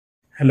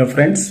Hello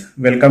friends,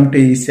 welcome to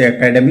EC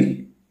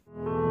Academy.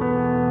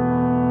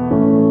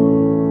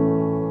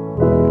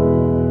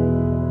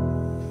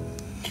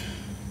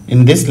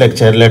 In this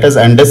lecture, let us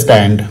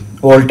understand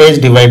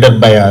voltage divider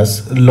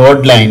bias,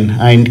 load line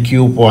and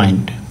Q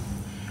point.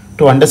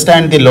 To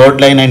understand the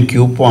load line and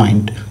Q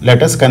point,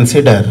 let us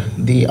consider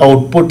the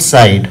output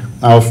side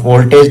of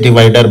voltage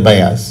divider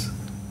bias.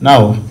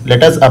 Now,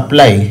 let us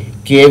apply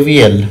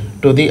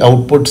KVL to the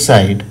output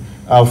side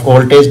of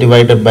voltage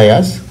divider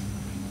bias.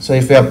 So,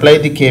 if we apply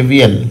the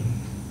KVL,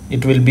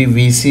 it will be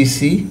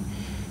VCC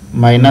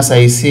minus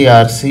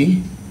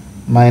ICRC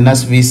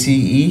minus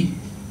VCE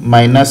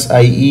minus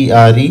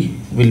IERE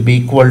will be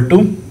equal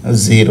to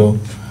 0.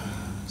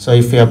 So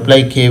if we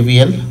apply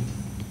KVL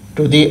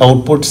to the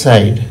output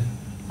side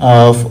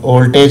of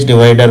voltage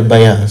divider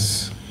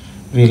bias,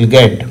 we will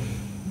get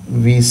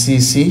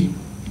VCC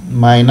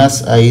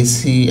minus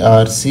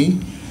ICRC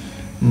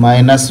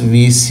minus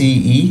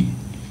VCE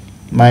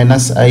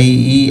minus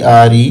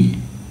IERE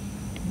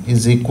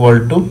is equal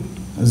to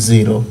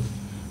 0.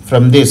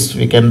 From this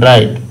we can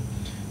write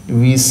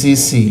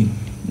VCC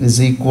is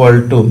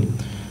equal to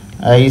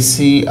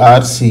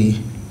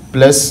ICRC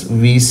plus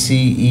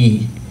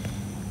VCE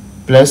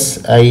plus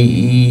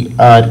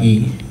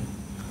IERE.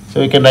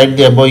 So we can write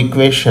the above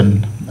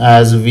equation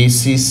as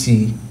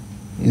VCC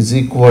is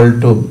equal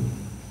to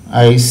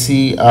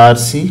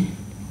ICRC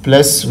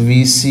plus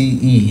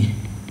VCE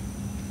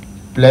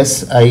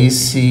plus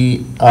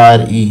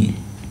ICRE.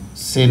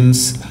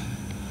 Since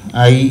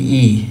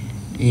IE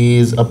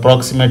is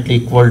approximately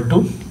equal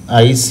to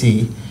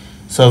IC,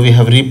 so we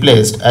have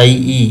replaced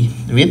IE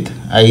with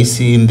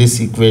IC in this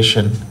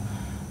equation.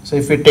 So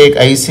if we take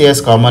IC as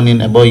common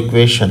in above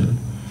equation,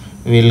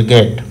 we will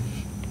get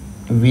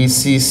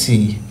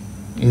VCC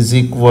is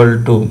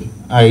equal to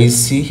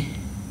IC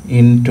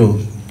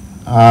into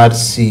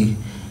RC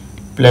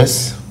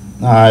plus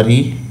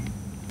RE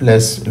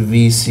plus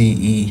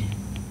VCE.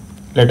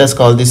 Let us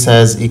call this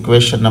as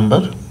equation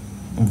number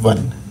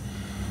 1.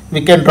 We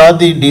can draw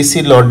the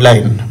DC load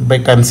line by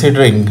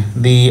considering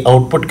the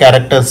output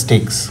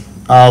characteristics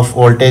of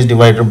voltage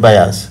divider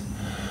bias.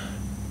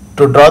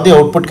 To draw the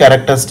output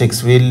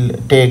characteristics, we'll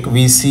take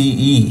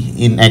VCE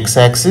in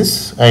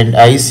x-axis and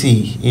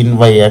IC in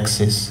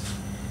y-axis.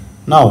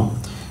 Now,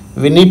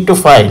 we need to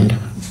find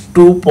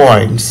 2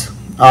 points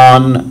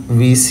on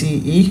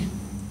VCE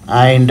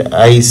and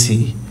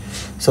IC.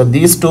 So,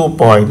 these 2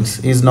 points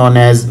is known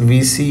as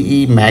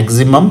VCE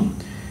maximum,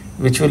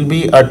 which will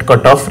be at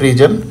cutoff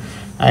region,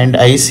 and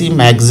IC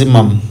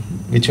maximum,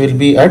 which will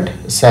be at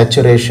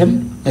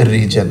saturation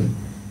region.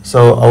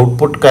 So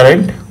output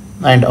current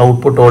and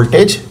output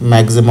voltage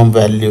maximum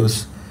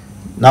values.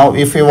 Now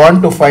if we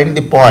want to find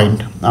the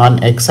point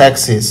on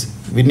x-axis,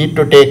 we need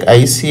to take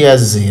IC as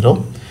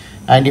 0,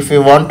 and if we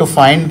want to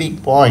find the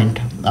point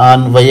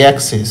on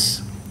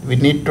y-axis, we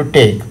need to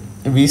take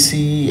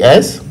VCE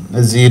as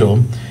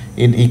 0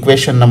 in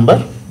equation number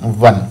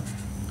 1.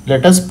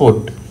 Let us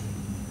put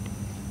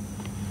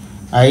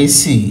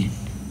IC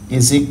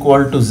is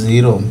equal to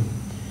 0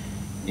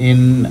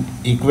 in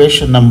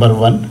equation number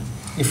 1.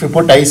 If we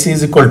put IC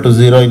is equal to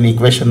 0 in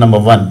equation number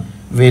 1,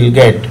 we will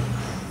get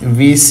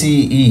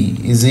VCE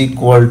is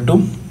equal to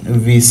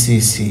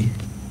VCC.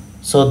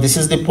 So this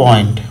is the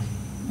point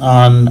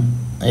on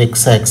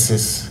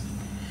x-axis.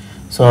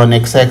 So on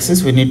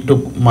x-axis we need to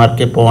mark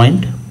a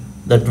point.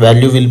 That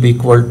value will be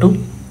equal to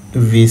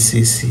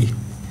VCC.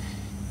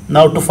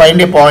 Now to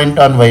find a point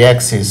on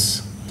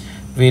y-axis,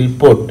 we will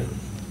put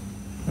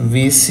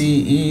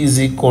VCE is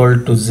equal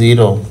to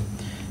 0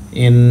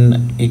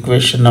 in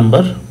equation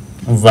number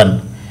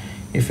 1.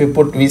 If we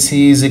put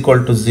VCE is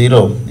equal to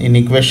 0 in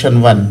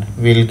equation 1,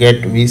 we will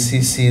get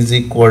VCC is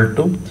equal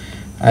to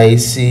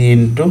IC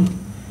into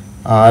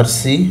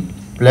RC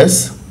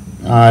plus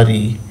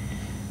RE.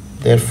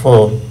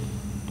 Therefore,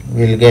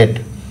 we will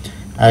get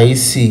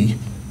IC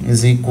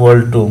is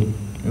equal to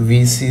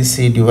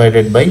VCC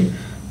divided by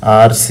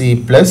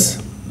RC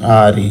plus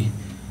RE.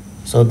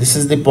 So this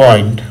is the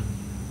point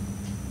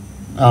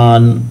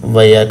on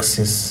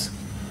y-axis.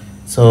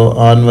 So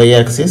on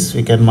y-axis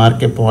we can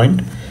mark a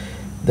point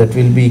that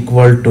will be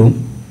equal to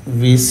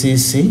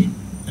VCC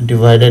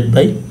divided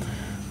by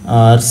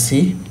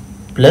RC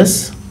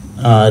plus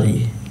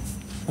RE.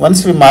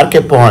 Once we mark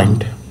a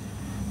point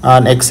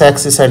on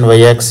x-axis and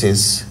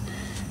y-axis,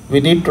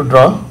 we need to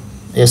draw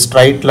a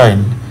straight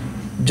line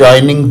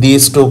joining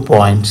these 2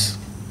 points.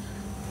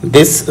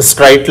 This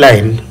straight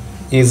line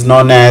is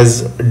known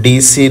as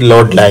DC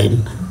load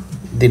line.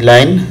 The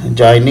line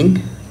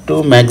joining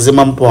 2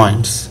 maximum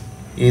points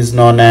is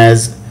known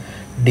as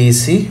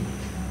DC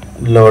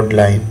load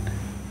line.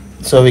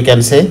 So we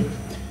can say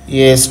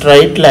a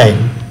straight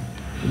line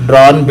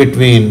drawn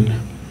between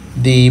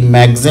the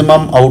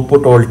maximum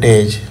output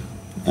voltage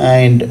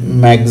and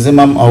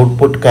maximum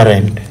output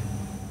current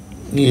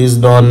is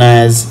known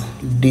as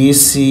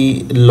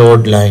DC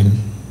load line.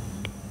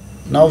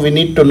 Now we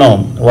need to know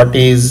what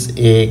is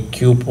a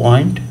Q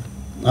point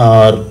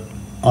or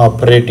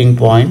operating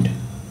point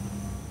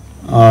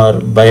or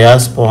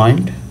bias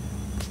point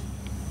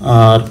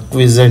or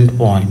quiescent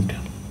point.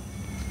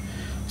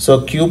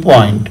 So Q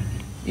point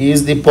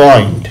is the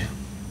point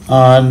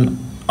on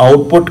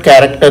output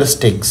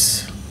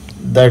characteristics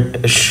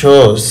that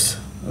shows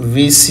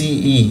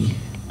VCE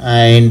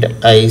and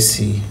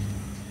IC.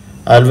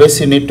 Always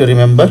you need to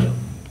remember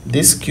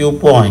this Q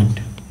point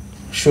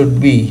should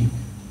be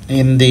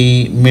in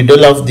the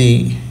middle of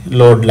the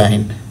load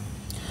line.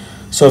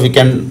 So we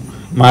can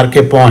mark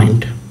a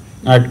point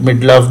at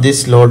middle of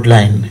this load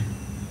line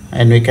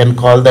and we can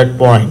call that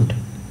point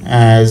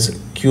as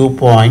Q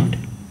point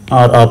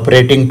or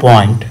operating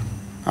point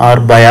or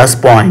bias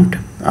point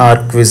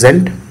or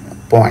quiescent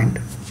point.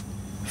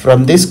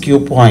 From this Q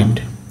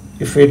point,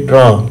 if we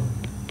draw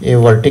a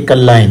vertical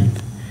line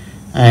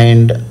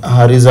and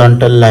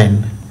horizontal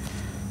line,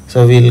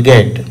 so we will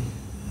get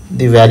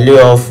the value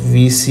of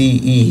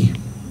VCE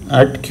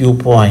at Q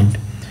point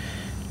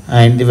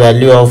and the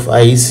value of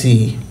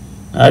IC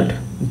at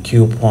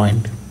Q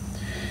point.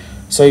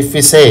 So if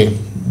we say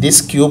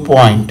this Q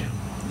point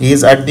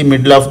is at the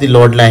middle of the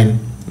load line,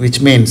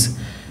 which means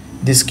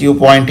this Q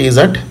point is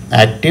at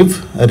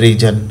active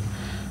region.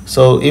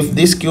 So if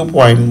this Q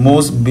point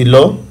moves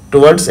below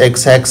towards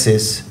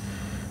x-axis,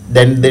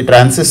 then the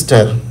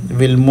transistor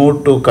will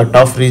move to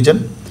cutoff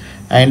region,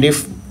 and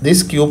if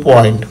this Q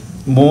point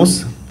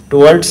moves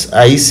towards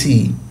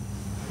IC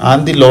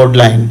on the load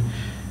line,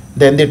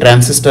 then the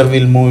transistor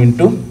will move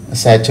into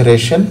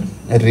saturation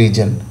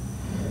region.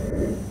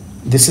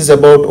 This is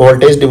about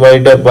voltage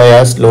divider,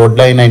 bias, load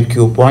line and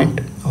Q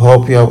point.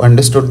 Hope you have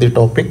understood the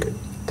topic.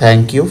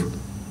 Thank you.